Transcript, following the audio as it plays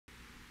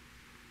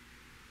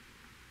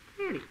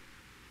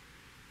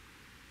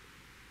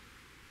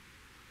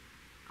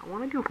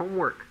do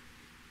homework.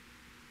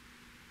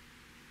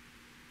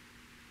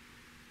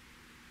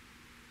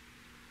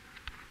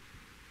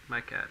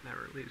 My cat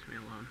never leaves me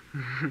alone.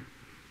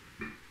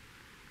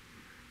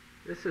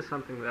 This is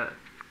something that...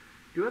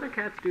 Do other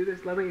cats do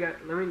this? Let me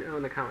know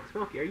in the comments.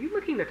 Smokey, are you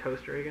licking the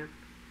toaster again?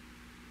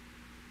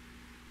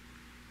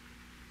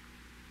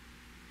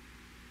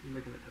 I'm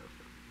licking the toaster.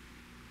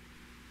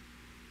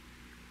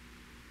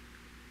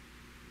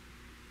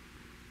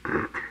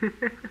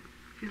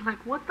 She's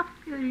like, what the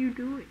fuck are you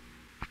doing?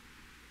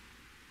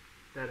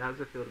 Dad, how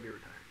does it feel to be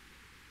retired?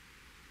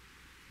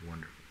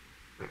 Wonderful.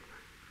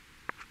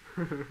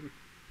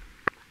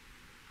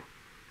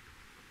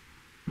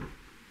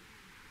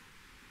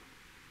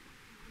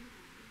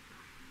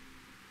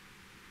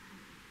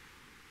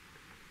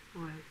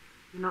 What?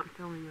 You're not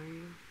filming, are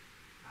you?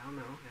 I don't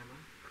know, am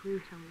I?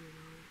 Please tell me you're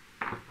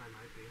not. I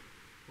might be.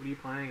 What are you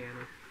playing,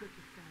 Anna? Such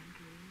a sad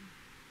game.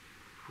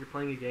 You're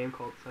playing a game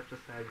called Such a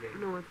Sad Game.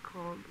 No, it's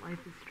called Life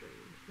is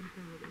Strange. It's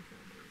a really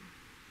sad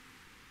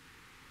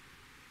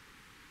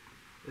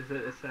game. Is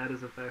it as sad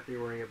as the fact that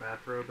you're wearing a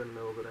bathrobe in the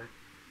middle of the day?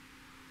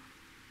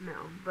 No,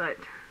 but...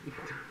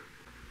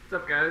 What's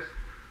up, guys?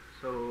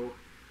 So,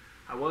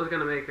 I was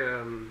gonna make,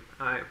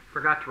 I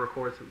forgot to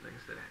record some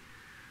things today.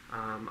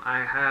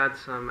 I had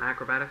some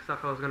acrobatic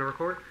stuff I was gonna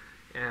record,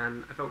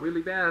 and I felt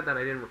really bad that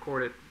I didn't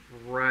record it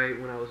right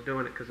when I was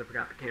doing it because I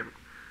forgot the camera.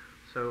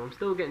 So I'm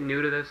still getting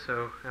new to this,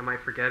 so I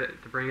might forget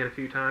it to bring it a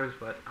few times,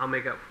 but I'll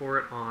make up for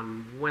it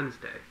on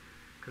Wednesday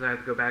because I have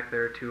to go back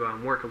there to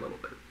work a little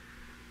bit.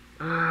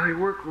 I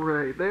work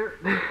right there.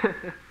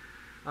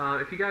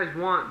 If you guys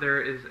want,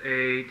 there is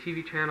a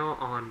TV channel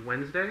on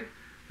Wednesday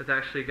that's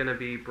actually going to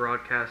be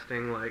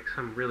broadcasting like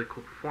some really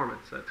cool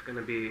performance. That's going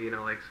to be, you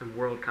know, like some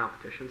world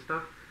competition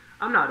stuff.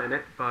 I'm not in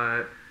it,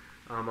 but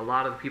a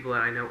lot of the people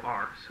that I know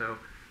are, so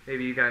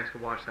maybe you guys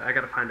can watch that. I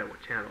got to find out what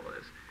channel it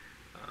is.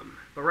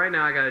 But right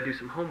now I got to do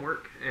some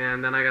homework,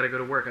 and then I got to go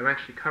to work. I'm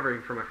actually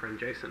covering for my friend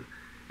Jason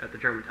at the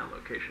Germantown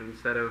location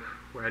instead of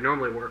where I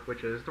normally work,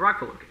 which is the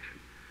Rockville location.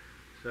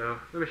 So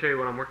let me show you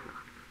what I'm working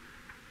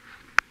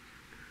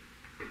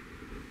on.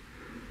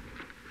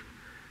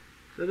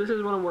 So this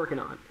is what I'm working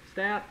on.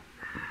 Stat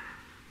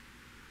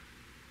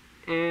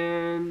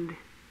and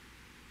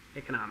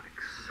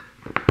economics.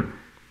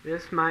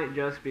 This might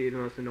just be the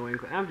most annoying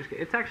class. I'm just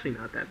kidding. It's actually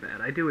not that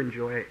bad. I do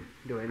enjoy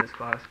doing this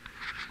class.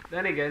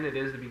 Then again, it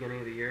is the beginning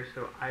of the year,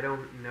 so I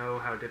don't know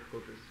how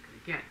difficult this is going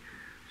to get.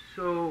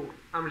 So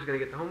I'm just going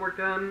to get the homework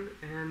done,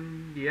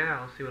 and yeah,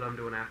 I'll see what I'm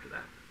doing after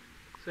that.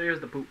 So here's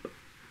the poop.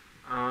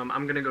 I'm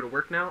going to go to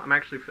work now. I'm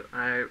actually,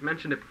 I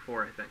mentioned it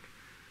before, I think.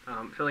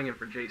 Filling in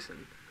for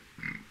Jason.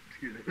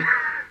 Excuse me.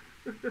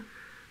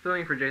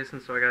 Filling in for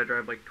Jason, so I got to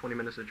drive like 20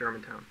 minutes to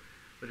Germantown,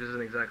 which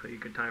isn't exactly a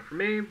good time for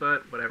me,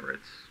 but whatever,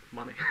 it's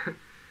money.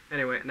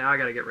 Anyway, now I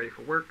gotta get ready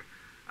for work.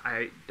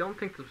 I don't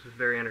think this was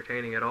very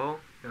entertaining at all.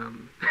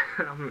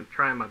 I'm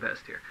trying my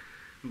best here,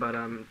 but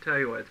tell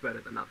you what, it's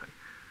better than nothing.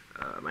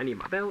 I need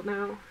my belt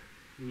now.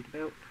 Need a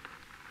belt.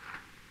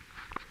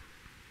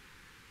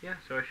 Yeah,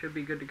 so I should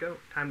be good to go.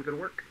 Time to go to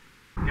work.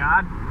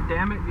 God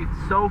damn it,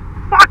 it's so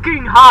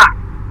fucking hot!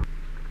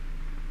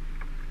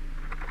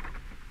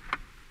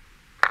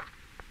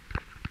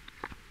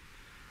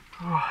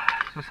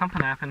 So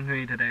something happened to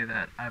me today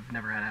that I've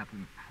never had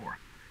happen before.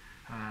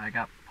 I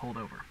got pulled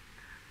over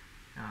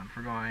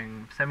for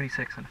going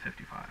 76 and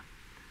 55.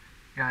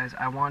 Guys,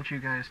 I want you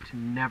guys to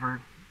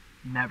never,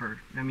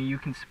 I mean, you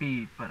can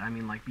speed, but I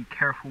mean, like, be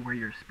careful where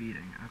you're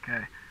speeding,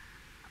 okay?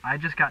 I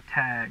just got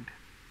tagged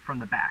from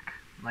the back.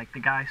 Like, the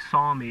guy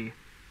saw me,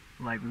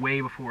 like,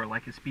 way before.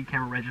 Like, his speed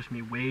camera registered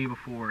me way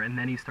before, and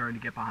then he started to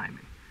get behind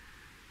me.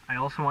 I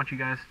also want you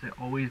guys to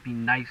always be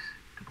nice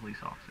to police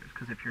officers,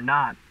 because if you're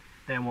not,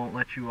 they won't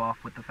let you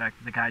off with the fact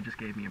that the guy just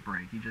gave me a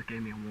break. He just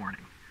gave me a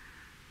warning.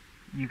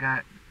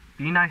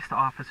 Be nice to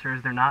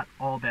officers. They're not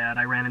all bad.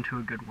 I ran into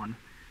a good one.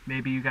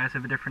 Maybe you guys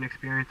have a different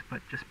experience,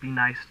 but just be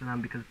nice to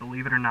them because,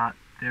 believe it or not,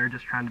 they're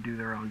just trying to do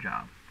their own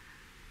job.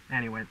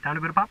 Anyway, time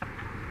to go to Pop.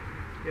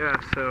 Yeah,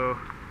 so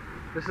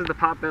this is the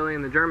Potbelly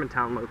in the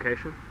Germantown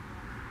location.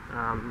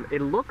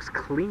 It looks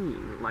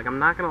clean. Like, I'm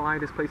not gonna lie,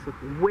 this place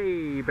looks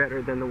way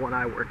better than the one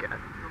I work at.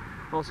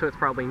 Also, it's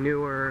probably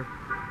newer,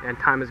 and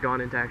time has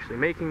gone into actually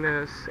making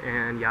this,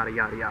 and yada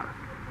yada yada.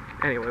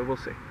 Anyway, we'll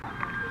see.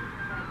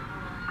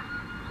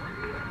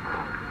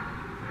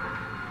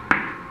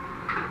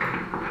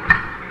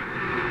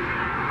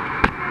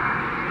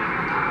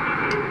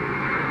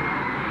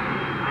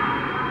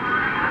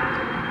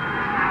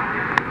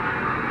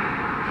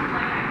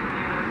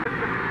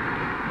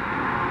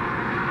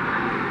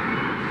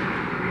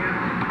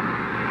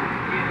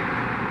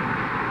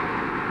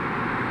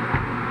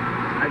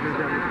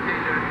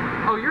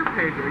 Oh, your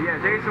pager. Yeah,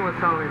 Jason was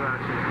telling me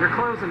about you. You're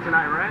closing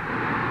tonight, right?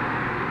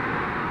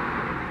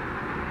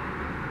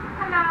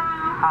 Hello.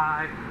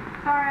 Hi.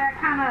 Sorry, I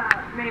kind of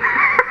made it.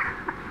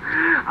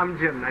 I'm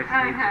Jim. Nice to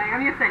meet you. Okay,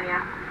 I'm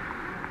Yesenia.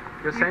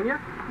 Yesenia?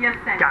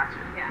 Yesenia. Gotcha.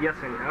 Yeah.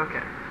 Yesenia.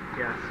 Okay.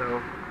 Yeah. So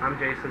I'm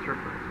Jason's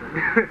replacement.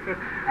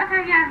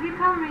 Okay, yeah, he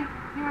told me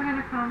you were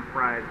gonna come.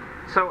 Right.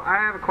 So I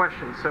have a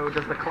question. So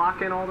does the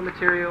clock in all the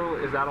material?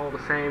 Is that all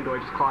the same? Do I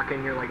just clock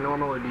in here like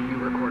normal, or do you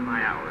record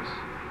my hours?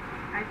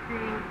 I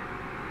think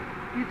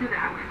you do the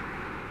hours.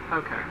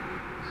 Okay.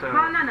 So.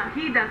 Well, no,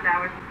 he does the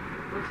hours.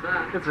 What's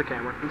that? It's a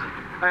camera.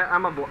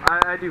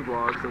 I do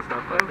vlogs and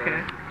stuff like Okay.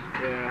 that.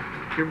 Yeah.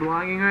 You're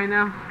vlogging right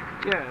now?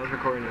 Yeah, I was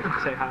recording it.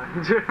 Say hi.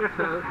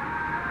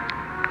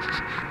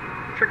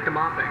 Trick to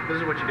mopping. This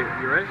is what you do.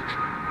 You ready?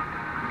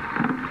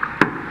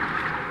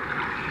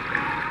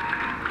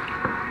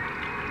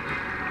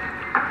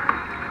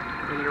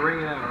 And you wring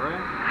it out,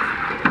 right?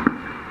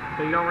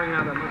 But you don't wring it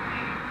out that much.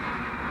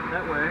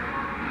 That way,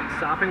 it's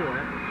sopping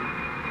wet.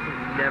 You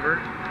never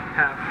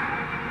have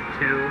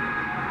to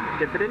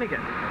dip it in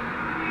again.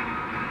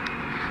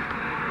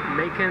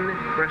 Making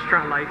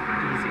restaurant life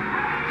easy.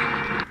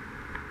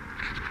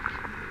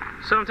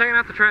 So I'm taking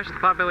out the trash at the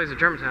Potbellies of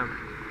Germantown.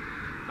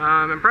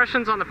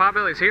 Impressions on the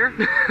Potbellies here?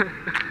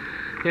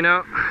 You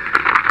know,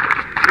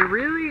 it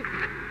really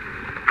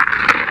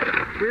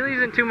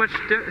isn't too much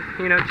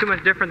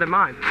different than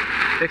mine,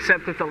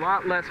 except it's a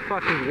lot less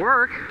fucking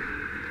work.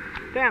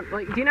 Damn,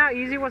 like, do you know how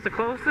easy it was to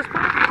close this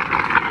place?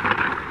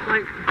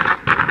 Like,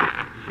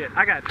 shit,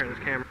 I gotta turn this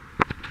camera.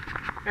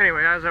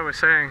 Anyway, as I was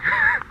saying,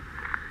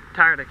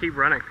 tired, I keep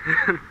running.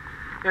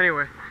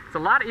 Anyway, it's a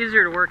lot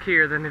easier to work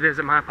here than it is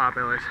at my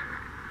Potbellies.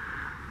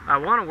 I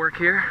want to work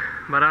here,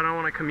 but I don't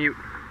want to commute.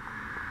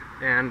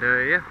 And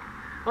yeah.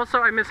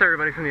 Also, I miss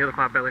everybody from the other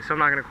Potbellies, so I'm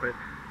not gonna quit.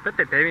 Bet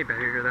they pay me better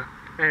here though.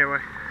 Anyway,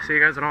 see you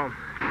guys at home.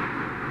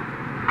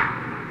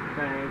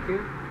 Thank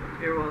you.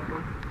 You're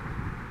welcome.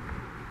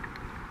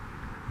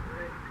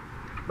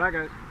 Bye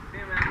guys. See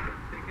you, man.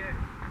 Take care.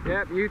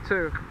 Yep, you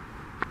too.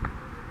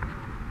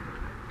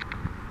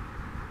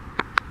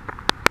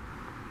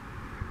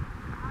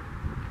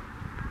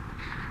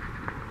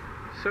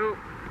 So,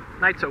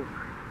 night's over.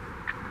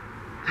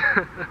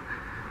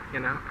 You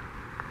know,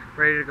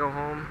 ready to go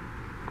home.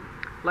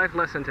 Life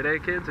lesson today,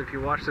 kids, if you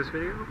watch this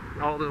video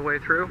all the way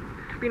through,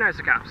 be nice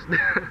to cops.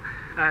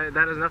 That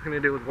has nothing to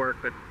do with work,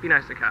 but be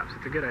nice to cops.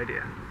 It's a good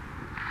idea.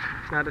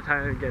 It's not the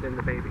time to get in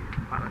the baby.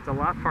 Wow, it's a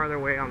lot farther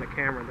away on the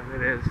camera than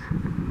it is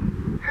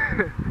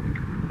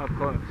up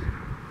close.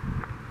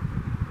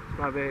 It's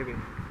my baby.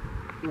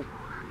 Ooh.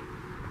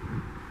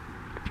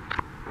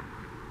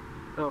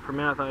 Oh, for a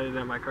minute I thought I didn't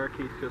have my car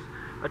keys because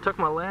I took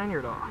my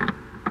lanyard off.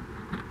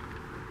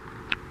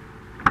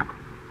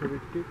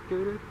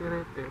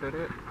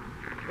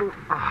 Ooh.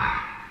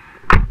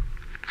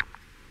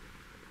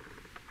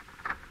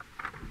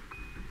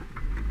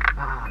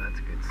 Ah, that's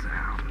a good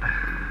sound.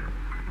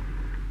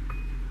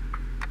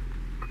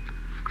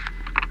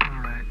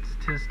 Alright,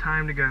 it's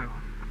time to go.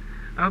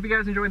 I hope you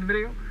guys enjoyed the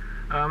video.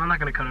 I'm not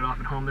going to cut it off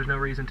at home, there's no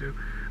reason to.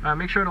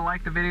 Make sure to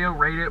like the video,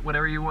 rate it,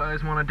 whatever you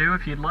guys want to do.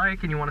 If you'd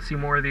like and you want to see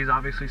more of these,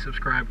 obviously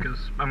subscribe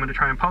because I'm going to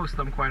try and post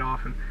them quite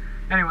often.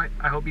 Anyway,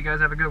 I hope you guys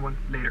have a good one.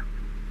 Later.